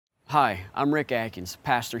Hi, I'm Rick Atkins,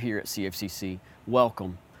 pastor here at CFCC.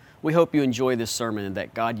 Welcome. We hope you enjoy this sermon and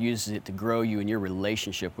that God uses it to grow you in your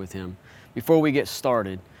relationship with Him. Before we get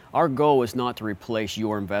started, our goal is not to replace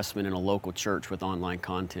your investment in a local church with online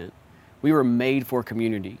content. We were made for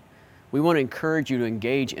community. We want to encourage you to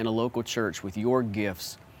engage in a local church with your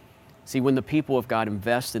gifts. See, when the people of God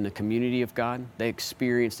invest in the community of God, they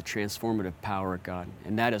experience the transformative power of God,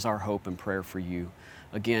 and that is our hope and prayer for you.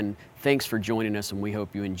 Again, thanks for joining us, and we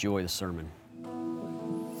hope you enjoy the sermon.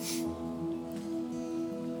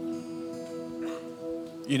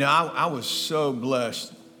 You know, I was so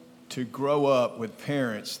blessed to grow up with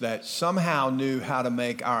parents that somehow knew how to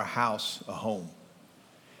make our house a home.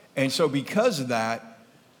 And so because of that,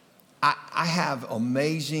 I have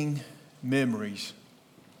amazing memories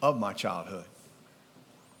of my childhood.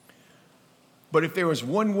 But if there was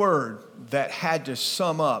one word that had to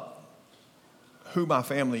sum up who my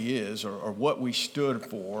family is or what we stood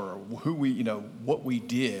for or who we, what we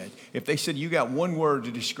did, if they said you got one word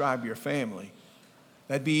to describe your family,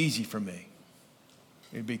 that'd be easy for me.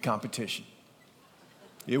 It'd be competition.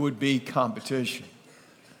 It would be competition.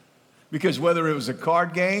 Because whether it was a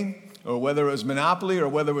card game or whether it was Monopoly or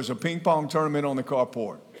whether it was a ping pong tournament on the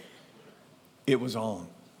carport, it was on.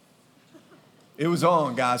 It was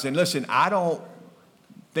on, guys. And listen, I don't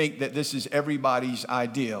think that this is everybody's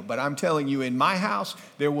idea, but I'm telling you, in my house,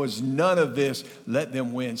 there was none of this, let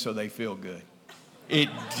them win so they feel good. It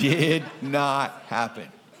did not happen.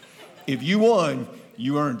 If you won,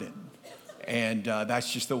 you earned it. And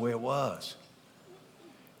that's just the way it was.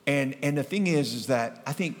 And the thing is that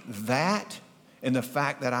I think that and the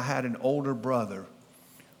fact that I had an older brother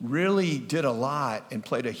really did a lot and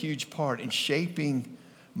played a huge part in shaping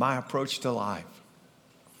my approach to life.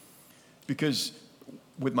 Because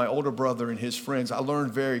with my older brother and his friends, I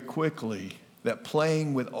learned very quickly that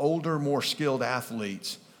playing with older, more skilled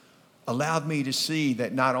athletes allowed me to see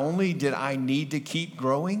that not only did I need to keep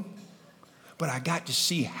growing, but I got to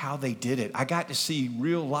see how they did it. I got to see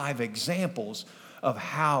real live examples of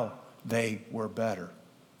how they were better.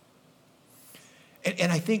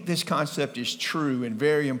 And I think this concept is true and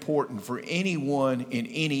very important for anyone in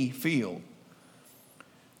any field.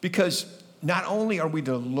 Because not only are we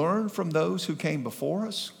to learn from those who came before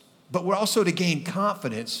us, but we're also to gain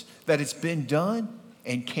confidence that it's been done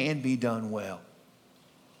and can be done well.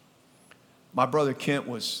 My brother Kent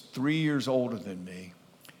was 3 years older than me.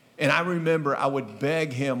 And I remember I would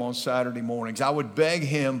beg him on Saturday mornings. I would beg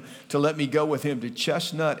him to let me go with him to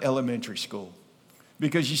Chestnut Elementary School.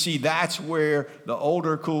 Because you see, that's where the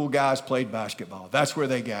older cool guys played basketball. That's where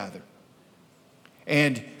they gathered.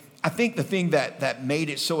 And I think the thing that made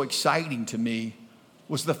it so exciting to me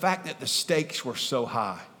was the fact that the stakes were so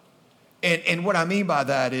high. And what I mean by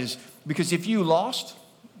that is because if you lost,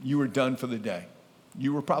 you were done for the day.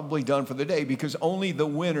 You were probably done for the day because only the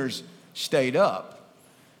winners stayed up.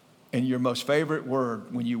 And your most favorite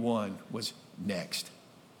word when you won was next.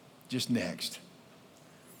 Just next.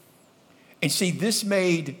 And see, this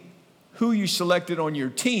made who you selected on your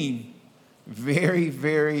team very,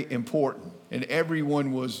 very important. And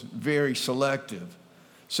everyone was very selective.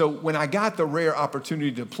 So when I got the rare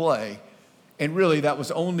opportunity to play, and really that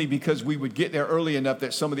was only because we would get there early enough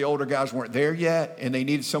that some of the older guys weren't there yet and they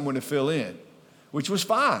needed someone to fill in, which was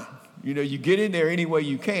fine. You get in there any way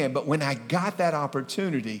you can. But when I got that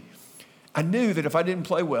opportunity, I knew that if I didn't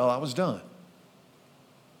play well, I was done.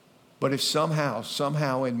 But if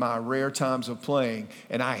somehow in my rare times of playing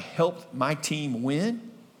and I helped my team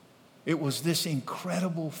win, it was this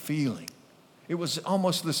incredible feeling. It was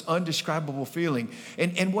almost this undescribable feeling.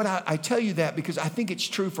 And what I tell you that because I think it's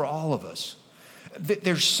true for all of us.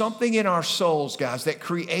 There's something in our souls, guys, that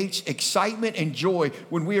creates excitement and joy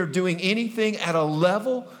when we are doing anything at a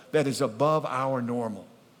level that is above our normal.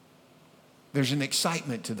 There's an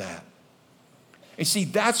excitement to that. And see,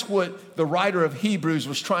 that's what the writer of Hebrews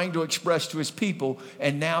was trying to express to his people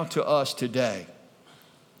and now to us today.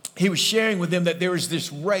 He was sharing with them that there is this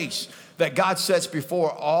race that God sets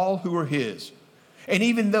before all who are His. And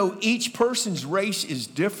even though each person's race is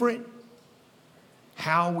different,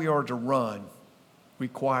 how we are to run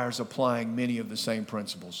requires applying many of the same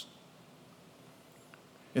principles.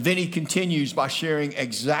 And then he continues by sharing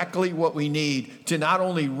exactly what we need to not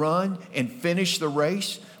only run and finish the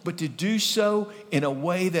race, but to do so in a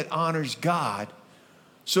way that honors God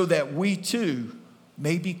so that we too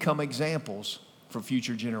may become examples for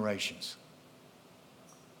future generations.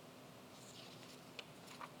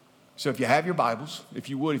 So if you have your Bibles, if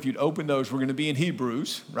you'd open those, we're going to be in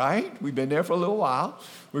Hebrews, right? We've been there for a little while.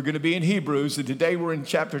 We're going to be in Hebrews, and today we're in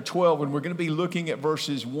chapter 12, and we're going to be looking at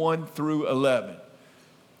verses 1 through 11.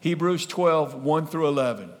 Hebrews 12, 1 through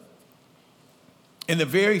 11. In the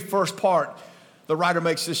very first part, the writer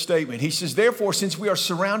makes this statement. He says, therefore, since we are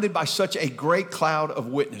surrounded by such a great cloud of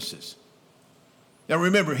witnesses. Now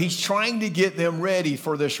remember, he's trying to get them ready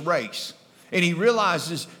for this race. And he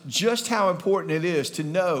realizes just how important it is to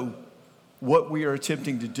know what we are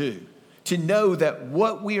attempting to do. To know that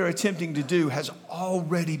what we are attempting to do has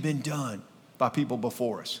already been done by people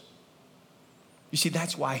before us. You see,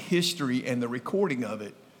 that's why history and the recording of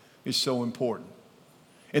it is so important.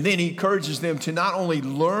 And then he encourages them to not only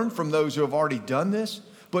learn from those who have already done this,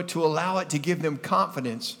 but to allow it to give them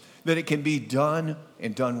confidence that it can be done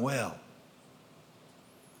and done well.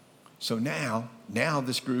 So now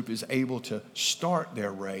this group is able to start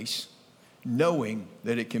their race knowing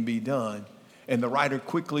that it can be done. And the writer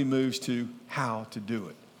quickly moves to how to do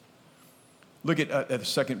it. Look at the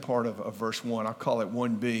second part of verse 1. I'll call it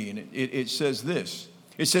 1b. And it says this.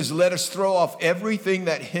 It says, let us throw off everything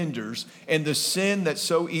that hinders and the sin that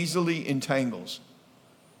so easily entangles.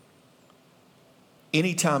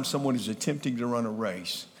 Anytime someone is attempting to run a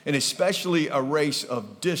race, and especially a race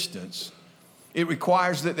of distance, it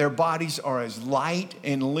requires that their bodies are as light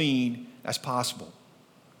and lean as possible.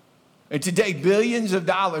 And today, billions of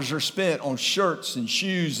dollars are spent on shirts and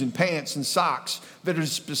shoes and pants and socks that are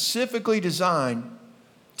specifically designed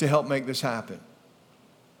to help make this happen.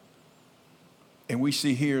 And we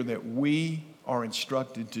see here that we are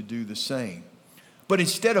instructed to do the same. But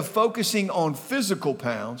instead of focusing on physical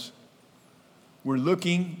pounds, we're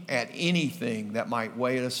looking at anything that might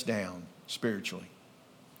weigh us down spiritually.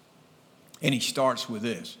 And he starts with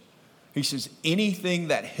this. He says, anything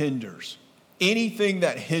that hinders. Anything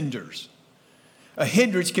that hinders. A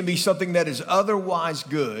hindrance can be something that is otherwise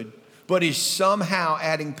good, but is somehow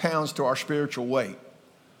adding pounds to our spiritual weight.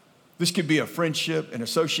 This could be a friendship, an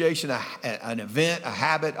association, an event, a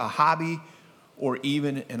habit, a hobby, or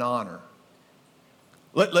even an honor.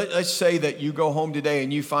 Let's say that you go home today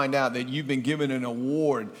and you find out that you've been given an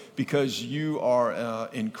award because you are an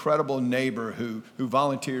incredible neighbor who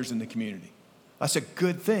volunteers in the community. That's a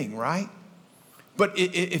good thing, right? But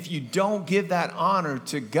if you don't give that honor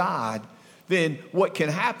to God, then what can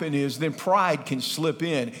happen is then pride can slip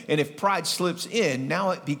in. And if pride slips in, now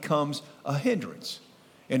it becomes a hindrance.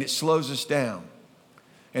 And it slows us down.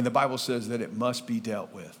 And the Bible says that it must be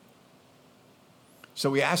dealt with. So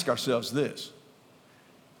we ask ourselves this.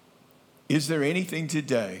 Is there anything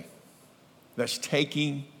today that's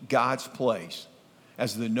taking God's place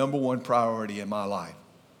as the number one priority in my life?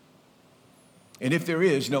 And if there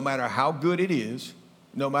is, no matter how good it is,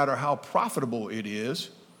 no matter how profitable it is,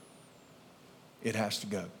 it has to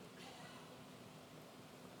go.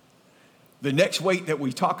 The next weight that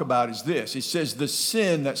we talk about is this. It says the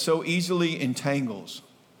sin that so easily entangles.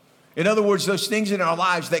 In other words, those things in our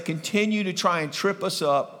lives that continue to try and trip us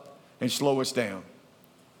up and slow us down.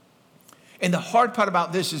 And the hard part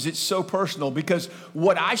about this is it's so personal because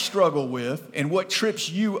what I struggle with and what trips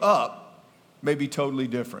you up may be totally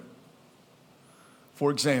different. For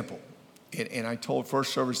example, and I told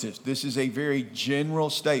first service this is a very general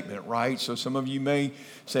statement, right? So some of you may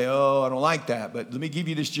say, oh, I don't like that. But let me give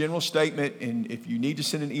you this general statement. And if you need to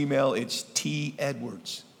send an email, it's T.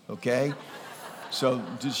 Edwards, okay? So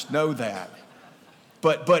just know that.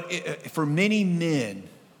 But for many men,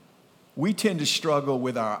 we tend to struggle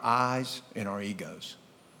with our eyes and our egos.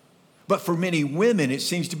 But for many women, it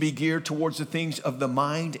seems to be geared towards the things of the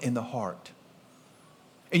mind and the heart.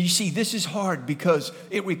 And you see, this is hard because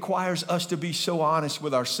it requires us to be so honest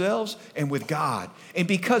with ourselves and with God. And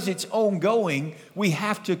because it's ongoing, we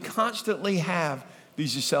have to constantly have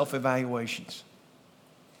these self-evaluations.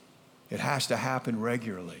 It has to happen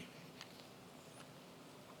regularly.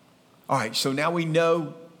 All right, so now we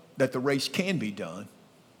know that the race can be done.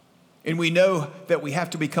 And we know that we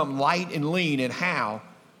have to become light and lean and how.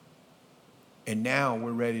 And now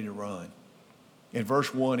we're ready to run. And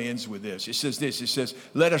verse 1 ends with this. It says,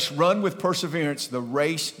 let us run with perseverance the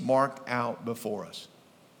race marked out before us.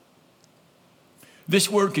 This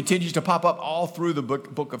word continues to pop up all through the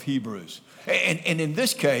book of Hebrews. And in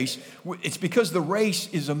this case, it's because the race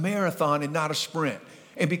is a marathon and not a sprint.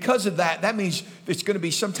 And because of that, that means it's going to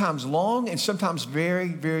be sometimes long and sometimes very,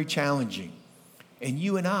 very challenging. And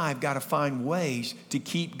you and I have got to find ways to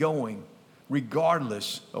keep going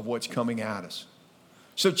regardless of what's coming at us.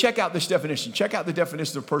 So check out this definition. Check out the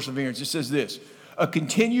definition of perseverance. It says this: a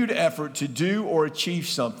continued effort to do or achieve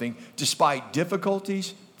something despite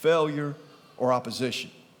difficulties, failure, or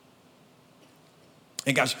opposition.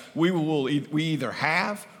 And guys, we either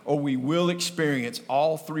have or we will experience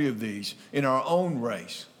all three of these in our own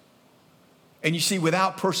race. And you see,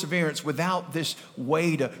 without perseverance, without this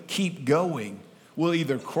way to keep going, we'll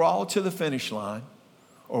either crawl to the finish line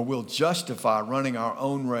or we'll justify running our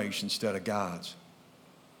own race instead of God's.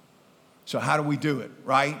 So how do we do it,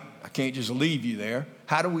 right? I can't just leave you there.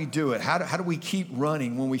 How do we do it? How do we keep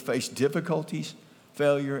running when we face difficulties,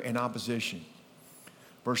 failure, and opposition?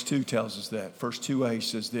 Verse 2 tells us that. Verse 2a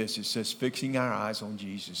says this. It says, fixing our eyes on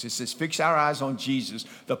Jesus. It says, fix our eyes on Jesus,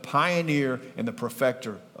 the pioneer and the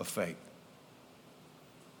perfecter of faith.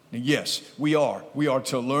 And yes, we are. We are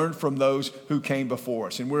to learn from those who came before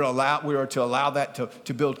us. And we are to allow that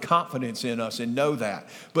to build confidence in us and know that.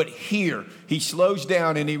 But here, he slows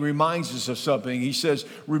down and he reminds us of something. He says,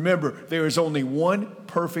 remember, there is only one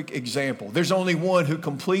perfect example. There's only one who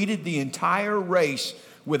completed the entire race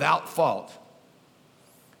without fault.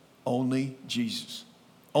 Only Jesus.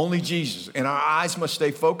 Only Jesus. And our eyes must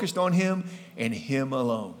stay focused on him and him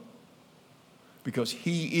alone. Because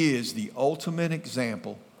he is the ultimate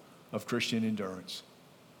example of Christian endurance.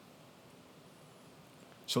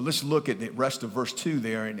 So let's look at the rest of verse 2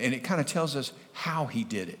 there, and it kind of tells us how he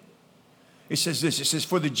did it. It says this, it says,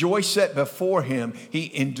 for the joy set before him, he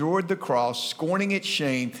endured the cross, scorning its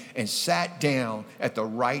shame, and sat down at the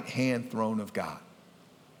right-hand throne of God.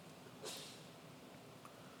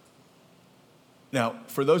 Now,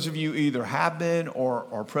 for those of you either have been or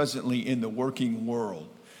are presently in the working world,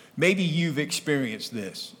 maybe you've experienced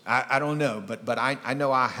this. I don't know, but I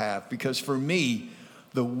know I have. Because for me,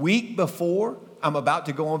 the week before I'm about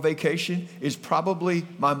to go on vacation is probably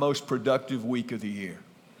my most productive week of the year.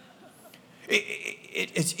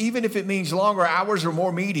 It's even if it means longer hours or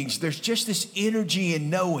more meetings, there's just this energy in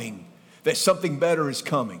knowing that something better is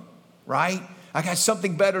coming, right? I got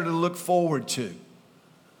something better to look forward to.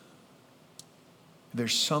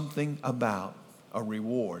 There's something about a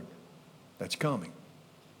reward that's coming.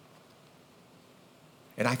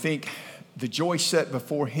 And I think the joy set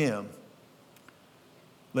before him,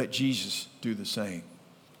 let Jesus do the same.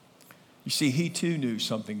 You see, he too knew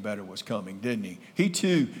something better was coming, didn't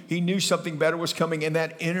he? He knew something better was coming, and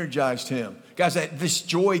that energized him. Guys, this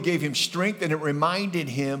joy gave him strength, and it reminded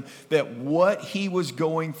him that what he was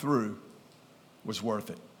going through was worth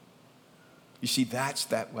it. You see, that's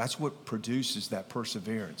what produces that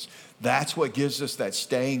perseverance. That's what gives us that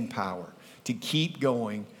staying power to keep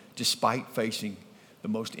going despite facing the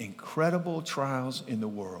most incredible trials in the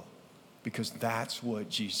world, because that's what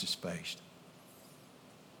Jesus faced.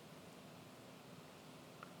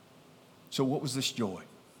 So what was this joy?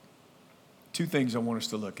 Two things I want us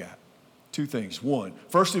to look at. Two things. One,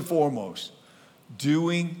 first and foremost,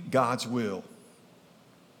 doing God's will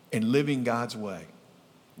and living God's way.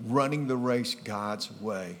 Running the race God's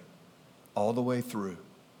way, all the way through,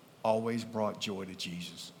 always brought joy to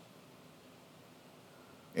Jesus.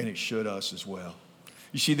 And it should us as well.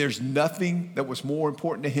 You see, there's nothing that was more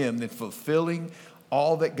important to him than fulfilling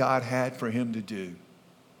all that God had for him to do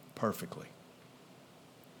perfectly.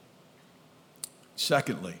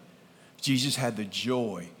 Secondly, Jesus had the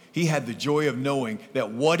joy. He had the joy of knowing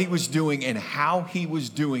that what he was doing and how he was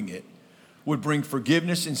doing it would bring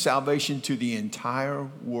forgiveness and salvation to the entire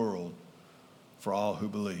world for all who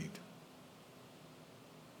believed.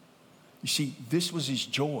 You see, this was his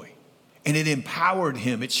joy, and it empowered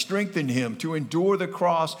him. It strengthened him to endure the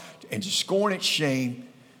cross and to scorn its shame.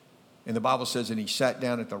 And the Bible says that he sat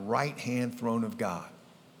down at the right-hand throne of God.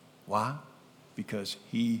 Why? Because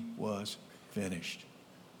he was finished.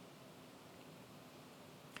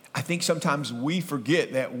 I think sometimes we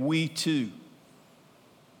forget that we too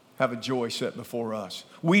have a joy set before us.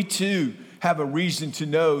 We too have a reason to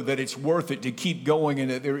know that it's worth it to keep going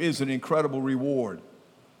and that there is an incredible reward.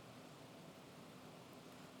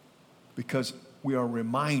 Because we are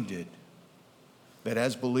reminded that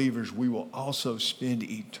as believers, we will also spend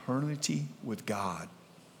eternity with God.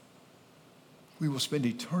 We will spend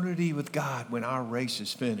eternity with God when our race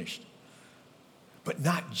is finished. But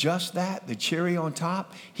not just that, the cherry on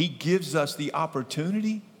top, he gives us the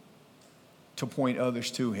opportunity to point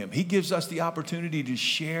others to him. He gives us the opportunity to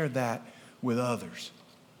share that with others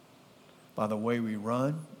by the way we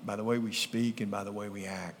run, by the way we speak, and by the way we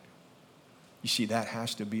act. You see, that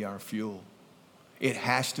has to be our fuel. It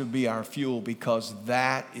has to be our fuel because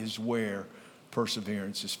that is where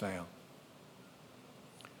perseverance is found.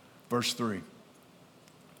 Verse 3.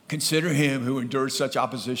 Consider him who endured such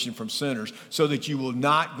opposition from sinners so that you will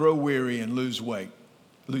not grow weary and lose weight.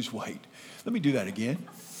 Lose weight. Let me do that again.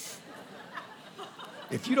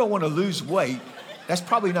 If you don't want to lose weight, that's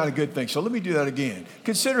probably not a good thing. So let me do that again.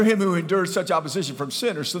 Consider him who endured such opposition from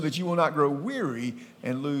sinners so that you will not grow weary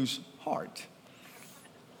and lose heart.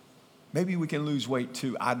 Maybe we can lose weight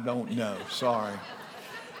too. I don't know. Sorry.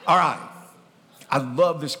 All right. I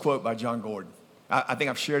love this quote by John Gordon. I think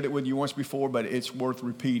I've shared it with you once before, but it's worth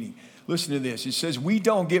repeating. Listen to this. It says, we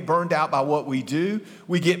don't get burned out by what we do.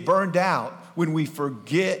 We get burned out when we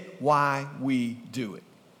forget why we do it.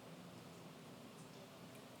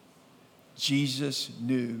 Jesus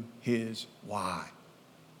knew his why.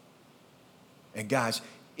 And guys,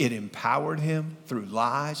 it empowered him through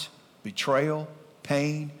lies, betrayal,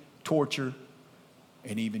 pain, torture,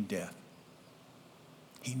 and even death.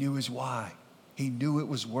 He knew his why. He knew it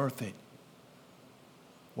was worth it.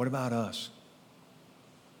 What about us?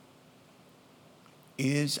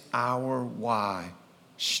 Is our why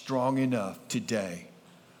strong enough today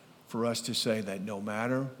for us to say that no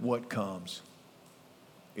matter what comes,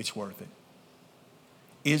 it's worth it?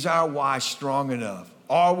 Is our why strong enough?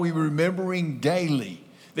 Are we remembering daily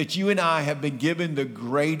that you and I have been given the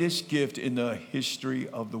greatest gift in the history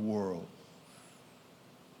of the world?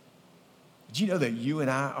 Did you know that you and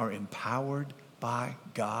I are empowered by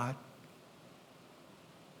God?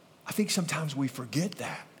 I think sometimes we forget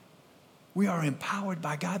that. We are empowered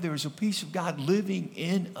by God. There is a piece of God living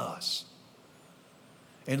in us.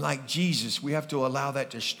 And like Jesus, we have to allow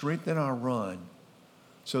that to strengthen our run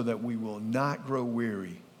so that we will not grow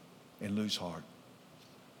weary and lose heart.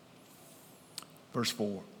 Verse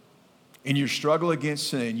 4. In your struggle against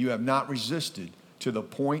sin, you have not resisted to the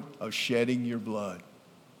point of shedding your blood.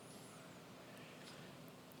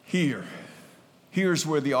 Here's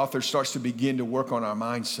where the author starts to begin to work on our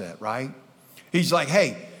mindset, right? He's like,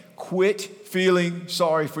 hey, quit feeling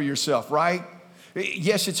sorry for yourself, right?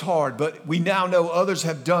 Yes, it's hard, but we now know others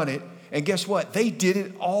have done it. And guess what? They did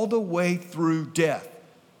it all the way through death.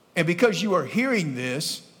 And because you are hearing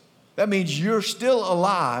this, that means you're still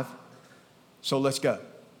alive. So let's go.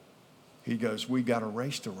 He goes, we got a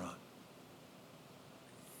race to run.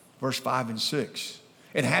 Verse 5 and 6.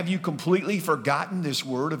 And have you completely forgotten this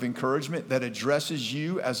word of encouragement that addresses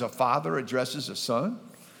you as a father addresses a son?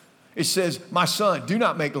 It says, my son, do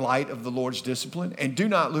not make light of the Lord's discipline and do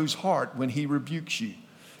not lose heart when he rebukes you.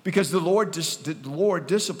 Because the Lord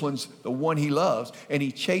disciplines the one he loves and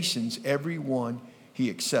he chastens everyone he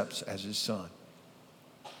accepts as his son.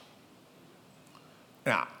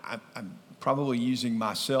 Now, I'm probably using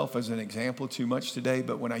myself as an example too much today,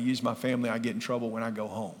 but when I use my family, I get in trouble when I go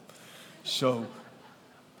home. So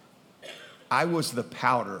I was the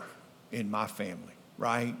pouter in my family,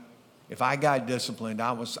 right? If I got disciplined,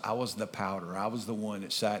 I was the pouter. I was the one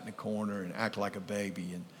that sat in the corner and acted like a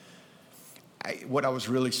baby. And what I was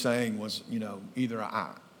really saying was, either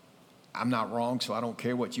I'm not wrong, so I don't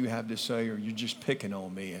care what you have to say, or you're just picking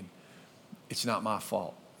on me, and it's not my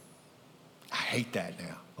fault. I hate that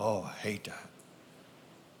now. Oh, I hate that.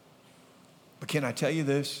 But can I tell you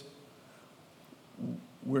this?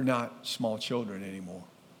 We're not small children anymore.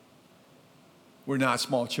 We're not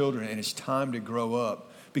small children, and it's time to grow up.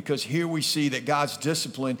 Because here we see that God's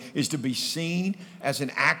discipline is to be seen as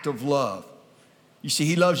an act of love. You see,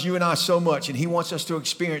 he loves you and I so much, and he wants us to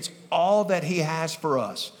experience all that he has for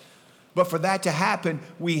us. But for that to happen,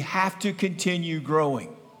 we have to continue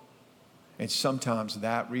growing. And sometimes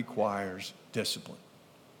that requires discipline.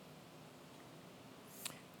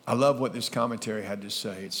 I love what this commentary had to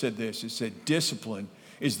say. It said this. It said, discipline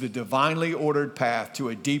is the divinely ordered path to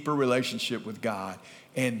a deeper relationship with God,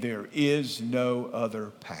 and there is no other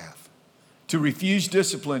path. To refuse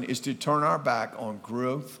discipline is to turn our back on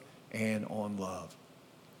growth and on love.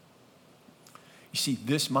 You see,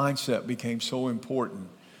 this mindset became so important.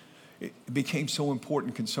 It became so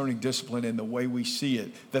important concerning discipline and the way we see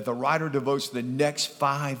it that the writer devotes the next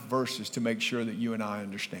 5 verses to make sure that you and I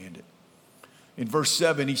understand it. In verse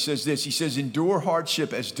 7, he says this. He says, endure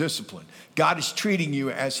hardship as discipline. God is treating you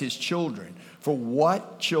as his children. For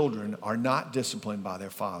what children are not disciplined by their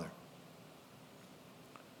father?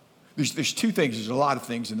 There's 2 things. There's a lot of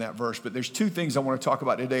things in that verse, but there's 2 things I want to talk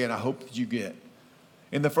about today, and I hope that you get.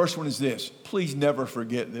 And the first one is this. Please never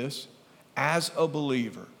forget this. As a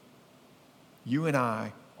believer, you and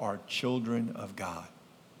I are children of God.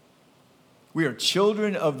 We are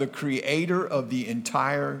children of the creator of the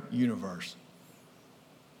entire universe.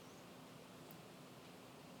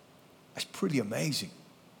 That's pretty amazing.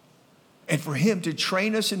 And for him to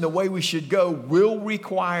train us in the way we should go will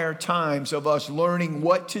require times of us learning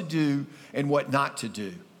what to do and what not to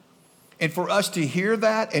do. And for us to hear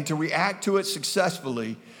that and to react to it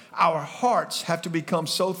successfully, our hearts have to become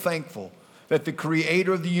so thankful that the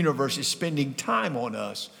creator of the universe is spending time on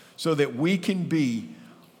us so that we can be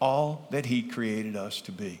all that he created us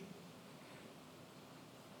to be.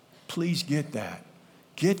 Please get that.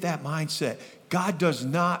 Get that mindset. God does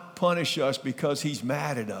not punish us because he's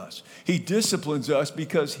mad at us. He disciplines us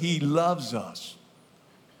because he loves us.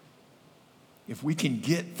 If we can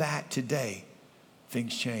get that today,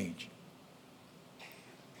 things change.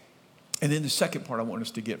 And then the second part I want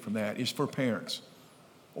us to get from that is for parents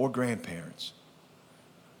or grandparents.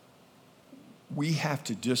 We have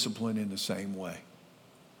to discipline in the same way.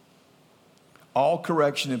 All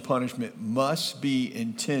correction and punishment must be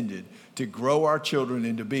intended to grow our children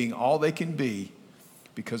into being all they can be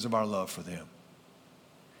because of our love for them.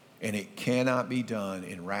 And it cannot be done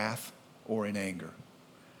in wrath or in anger.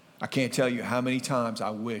 I can't tell you how many times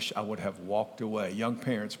I wish I would have walked away. Young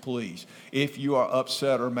parents, please, if you are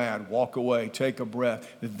upset or mad, walk away, take a breath,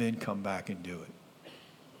 and then come back and do it.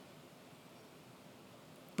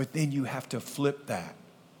 But then you have to flip that.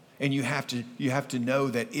 And you have to know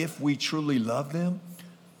that if we truly love them,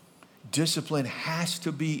 discipline has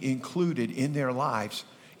to be included in their lives,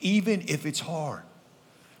 even if it's hard.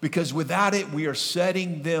 Because without it, we are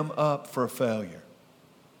setting them up for failure.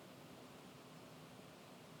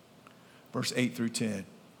 Verse 8 through 10.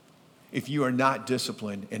 If you are not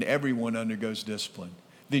disciplined, and everyone undergoes discipline,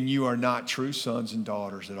 then you are not true sons and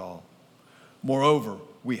daughters at all. Moreover,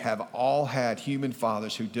 we have all had human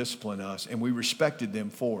fathers who discipline us, and we respected them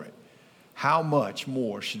for it. How much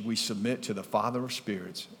more should we submit to the Father of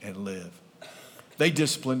spirits and live? They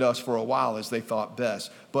disciplined us for a while as they thought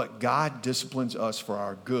best, but God disciplines us for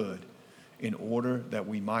our good in order that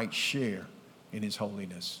we might share in his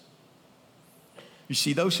holiness. You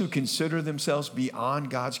see, those who consider themselves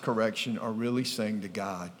beyond God's correction are really saying to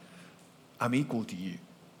God, I'm equal to you,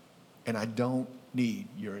 and I don't need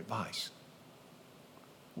your advice.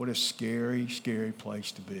 What a scary, scary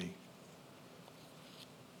place to be.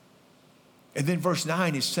 And then verse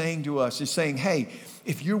 9 is saying to us, hey,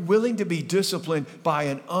 if you're willing to be disciplined by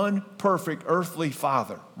an unperfect earthly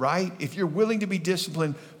father, right? If you're willing to be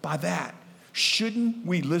disciplined by that, shouldn't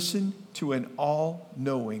we listen to an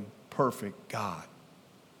all-knowing, perfect God?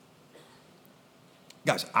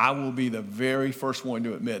 Guys, I will be the very first one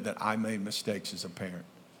to admit that I made mistakes as a parent.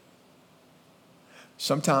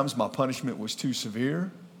 Sometimes my punishment was too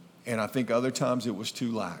severe, and I think other times it was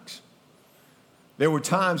too lax. There were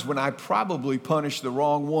times when I probably punished the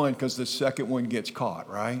wrong one because the second one gets caught,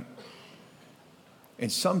 right?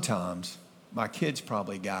 And sometimes my kids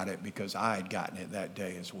probably got it because I had gotten it that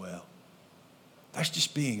day as well. That's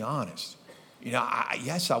just being honest. You know,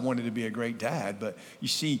 yes, I wanted to be a great dad, but you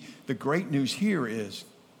see, the great news here is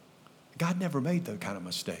God never made that kind of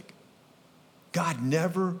mistake. God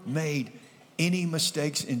never made any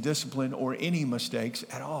mistakes in discipline or any mistakes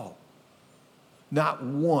at all. Not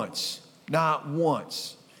once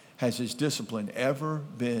has his discipline ever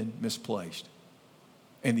been misplaced.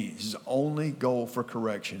 And his only goal for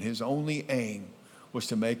correction, his only aim was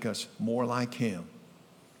to make us more like him,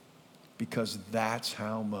 because that's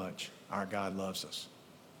how much our God loves us.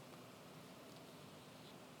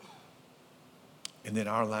 And then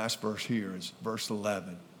our last verse here is verse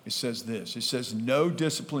 11. It says this. It says, no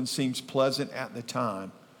discipline seems pleasant at the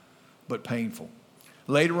time, but painful.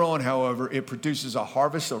 Later on, however, it produces a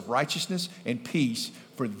harvest of righteousness and peace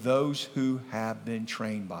for those who have been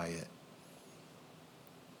trained by it.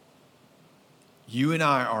 You and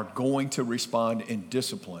I are going to respond in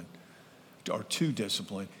discipline, or to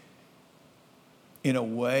discipline, in a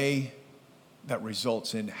way that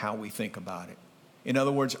results in how we think about it. In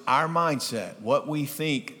other words, our mindset, what we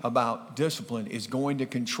think about discipline, is going to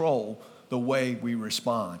control the way we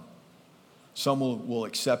respond. Some will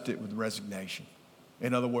accept it with resignation.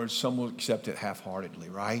 In other words, some will accept it half-heartedly,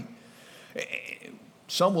 right?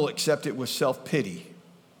 Some will accept it with self-pity,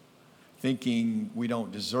 thinking we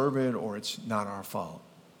don't deserve it or it's not our fault.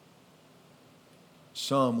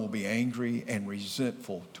 Some will be angry and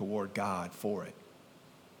resentful toward God for it.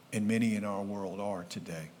 And many in our world are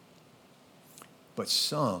today. But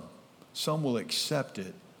some will accept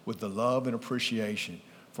it with the love and appreciation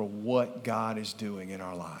for what God is doing in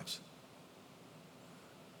our lives.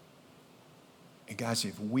 And guys,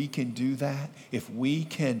 if we can do that, if we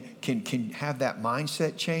can have that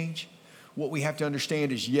mindset change, what we have to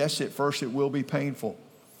understand is, yes, at first it will be painful.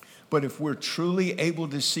 But if we're truly able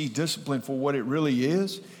to see discipline for what it really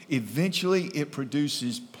is, eventually it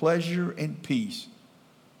produces pleasure and peace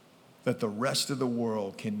that the rest of the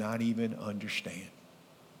world cannot even understand.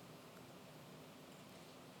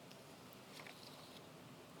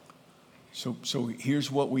 So here's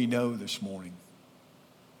what we know this morning.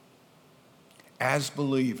 As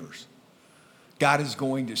believers, God is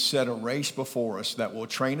going to set a race before us that will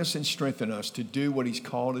train us and strengthen us to do what he's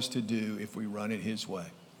called us to do if we run it his way.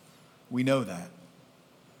 We know that.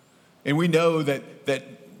 And we know that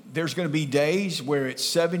there's going to be days where it's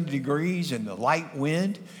 70 degrees and the light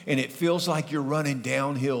wind, and it feels like you're running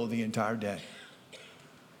downhill the entire day.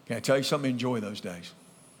 Can I tell you something? Enjoy those days.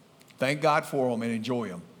 Thank God for them and enjoy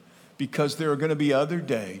them. Because there are going to be other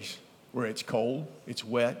days where it's cold, it's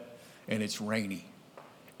wet, and it's rainy.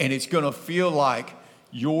 And it's going to feel like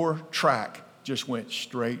your track just went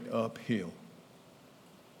straight uphill.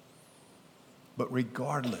 But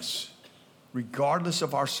regardless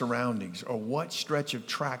of our surroundings or what stretch of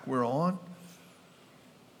track we're on,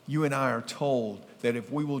 you and I are told that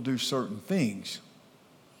if we will do certain things,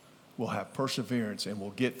 we'll have perseverance and we'll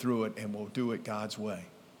get through it and we'll do it God's way.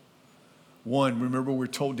 One, remember we're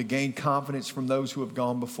told to gain confidence from those who have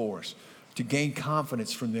gone before us, to gain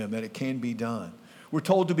confidence from them that it can be done. We're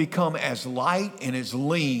told to become as light and as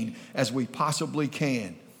lean as we possibly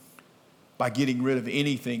can by getting rid of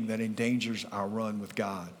anything that endangers our run with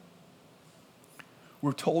God.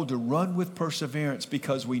 We're told to run with perseverance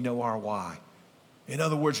because we know our why. In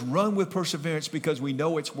other words, run with perseverance because we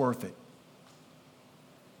know it's worth it.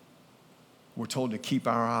 We're told to keep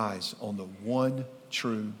our eyes on the one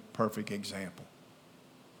true, perfect example.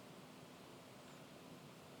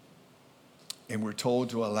 And we're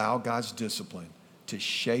told to allow God's discipline to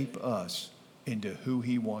shape us into who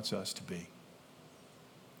He wants us to be.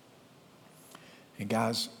 And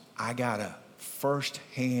guys, I got a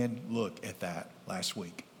first-hand look at that last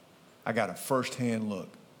week. I got a first-hand look.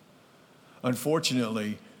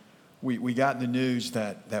 Unfortunately, we got in the news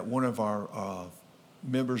that one of our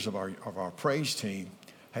members of our praise team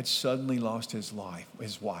had suddenly lost his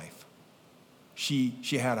wife. She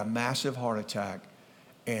had a massive heart attack,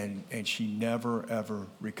 and she never, ever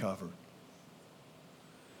recovered.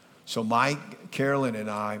 So Mike, Carolyn, and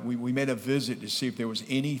I, we made a visit to see if there was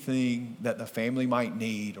anything that the family might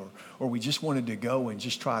need, or we just wanted to go and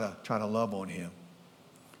just try to love on him.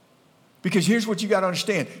 Because here's what you got to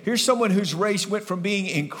understand. Here's someone whose race went from being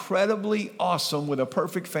incredibly awesome with a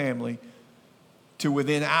perfect family to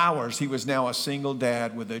within hours, he was now a single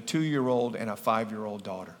dad with a 2-year-old and a 5-year-old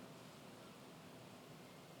daughter.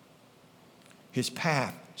 His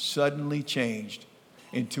path suddenly changed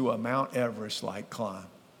into a Mount Everest-like climb.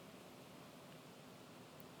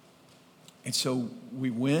 And so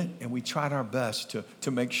we went and we tried our best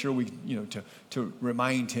to make sure to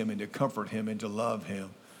remind him and to comfort him and to love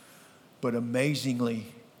him. But amazingly,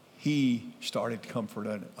 he started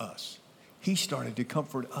comforting us. He started to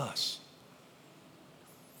comfort us.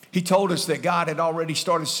 He told us that God had already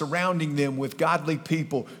started surrounding them with godly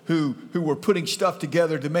people who were putting stuff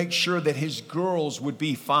together to make sure that his girls would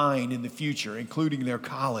be fine in the future, including their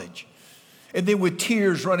college. And then with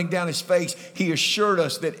tears running down his face, he assured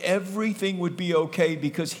us that everything would be okay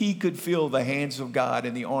because he could feel the hands of God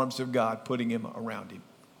and the arms of God putting him around him.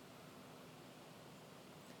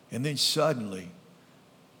 And then suddenly,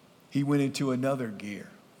 he went into another gear.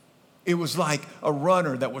 It was like a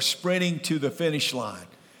runner that was sprinting to the finish line.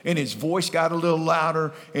 And his voice got a little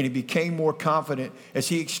louder and he became more confident as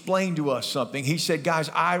he explained to us something. He said, guys,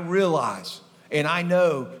 I realize and I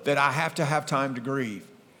know that I have to have time to grieve.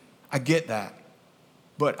 I get that.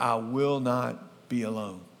 But I will not be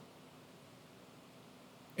alone.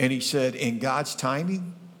 And he said, in God's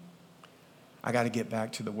timing, I got to get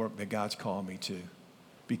back to the work that God's called me to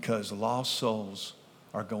because lost souls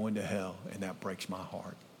are going to hell, and that breaks my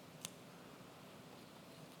heart.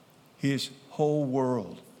 His whole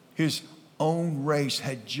world, his own race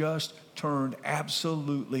had just turned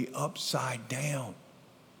absolutely upside down.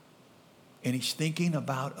 And he's thinking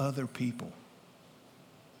about other people.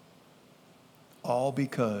 All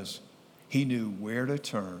because he knew where to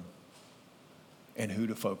turn and who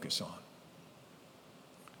to focus on.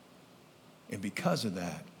 And because of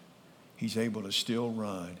that, he's able to still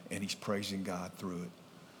run and he's praising God through it.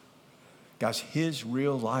 Guys, his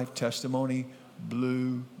real life testimony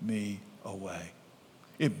blew me away.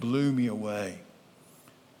 It blew me away.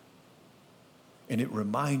 And it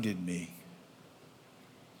reminded me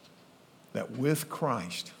that with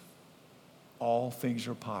Christ, all things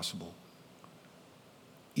are possible,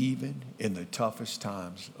 even in the toughest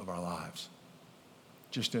times of our lives.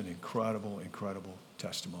 Just an incredible, incredible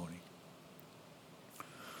testimony.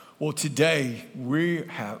 Well, today we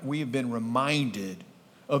have been reminded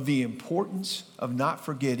of the importance of not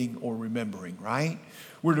forgetting or remembering, right?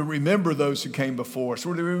 We're to remember those who came before us.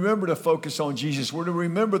 We're to remember to focus on Jesus. We're to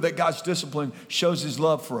remember that God's discipline shows his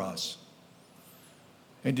love for us.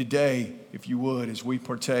 And today, if you would, as we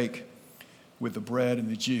partake with the bread and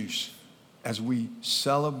the juice, as we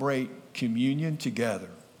celebrate communion together,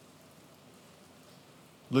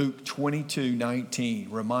 Luke 22:19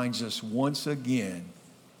 reminds us once again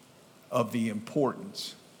of the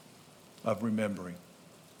importance of remembering.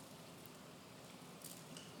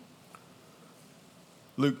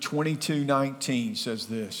 Luke 22:19 says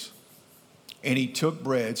this, and he took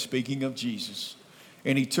bread, speaking of Jesus,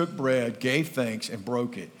 And he took bread, gave thanks, and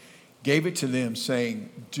broke it, gave it to them, saying,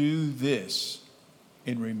 "Do this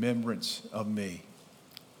in remembrance of me."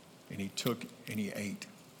 And he took and he ate.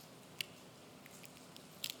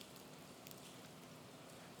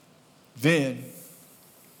 Then,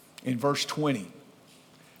 in verse 20,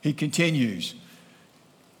 he continues,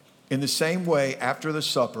 "In the same way, after the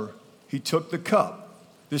supper, he took the cup.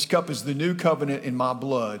 This cup is the new covenant in my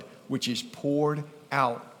blood, which is poured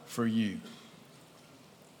out for you."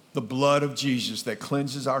 The blood of Jesus that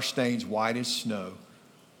cleanses our stains white as snow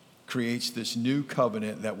creates this new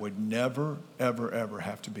covenant that would never, ever, ever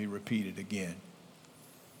have to be repeated again.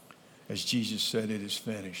 As Jesus said, "It is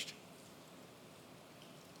finished."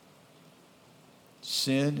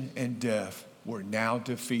 Sin and death were now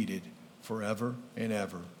defeated forever and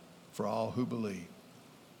ever for all who believe.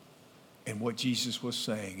 And what Jesus was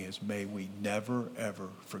saying is, may we never, ever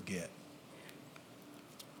forget.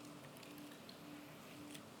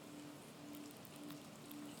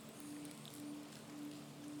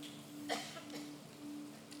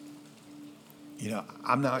 You know,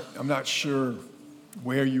 I'm not sure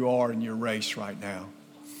where you are in your race right now.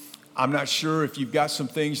 I'm not sure if you've got some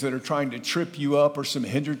things that are trying to trip you up or some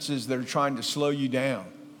hindrances that are trying to slow you down.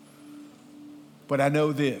 But I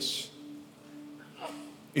know this.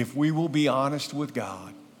 If we will be honest with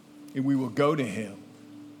God and we will go to Him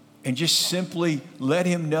and just simply let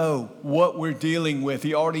Him know what we're dealing with,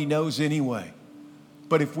 He already knows anyway.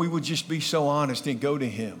 But if we would just be so honest and go to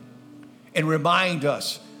Him and remind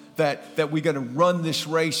us that we're going to run this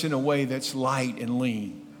race in a way that's light and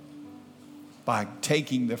lean by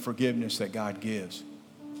taking the forgiveness that God gives.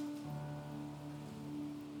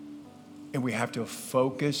 And we have to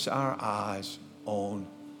focus our eyes on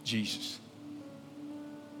Jesus.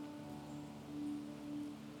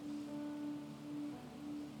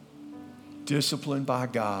 Discipline by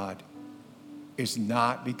God is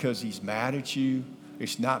not because He's mad at you.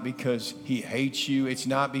 It's not because He hates you. It's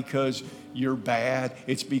not because you're bad.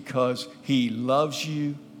 It's because He loves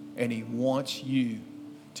you and He wants you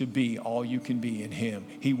to be all you can be in Him.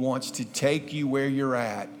 He wants to take you where you're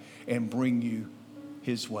at and bring you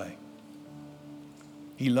His way.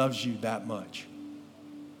 He loves you that much.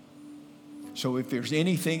 So if there's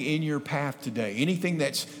anything in your path today, anything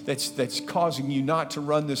that's causing you not to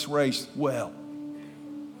run this race well,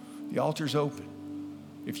 the altar's open.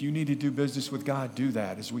 If you need to do business with God, do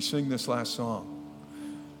that as we sing this last song.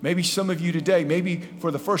 Maybe some of you today, maybe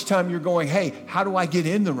for the first time you're going, hey, how do I get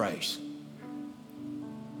in the race?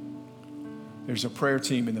 There's a prayer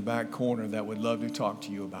team in the back corner that would love to talk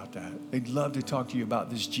to you about that. They'd love to talk to you about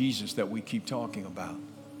this Jesus that we keep talking about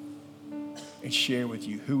and share with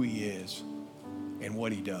you who He is and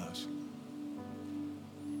what He does.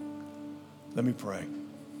 Let me pray.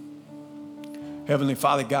 Heavenly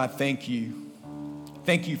Father, God, thank you.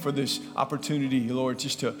 Thank you for this opportunity, Lord,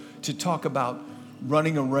 just to talk about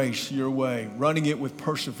running a race your way, running it with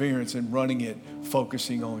perseverance and running it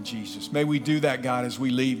focusing on Jesus. May we do that, God, as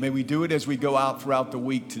we leave. May we do it as we go out throughout the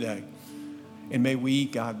week today. And may we,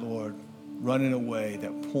 God, Lord, run in a way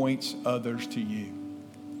that points others to you.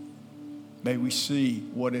 May we see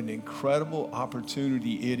what an incredible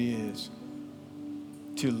opportunity it is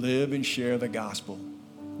to live and share the gospel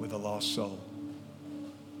with a lost soul.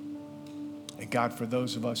 And God, for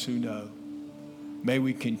those of us who know, may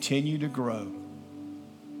we continue to grow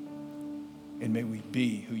and may we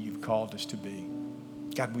be who you've called us to be.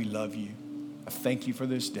 God, we love you. I thank you for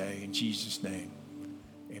this day. In Jesus' name,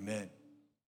 amen.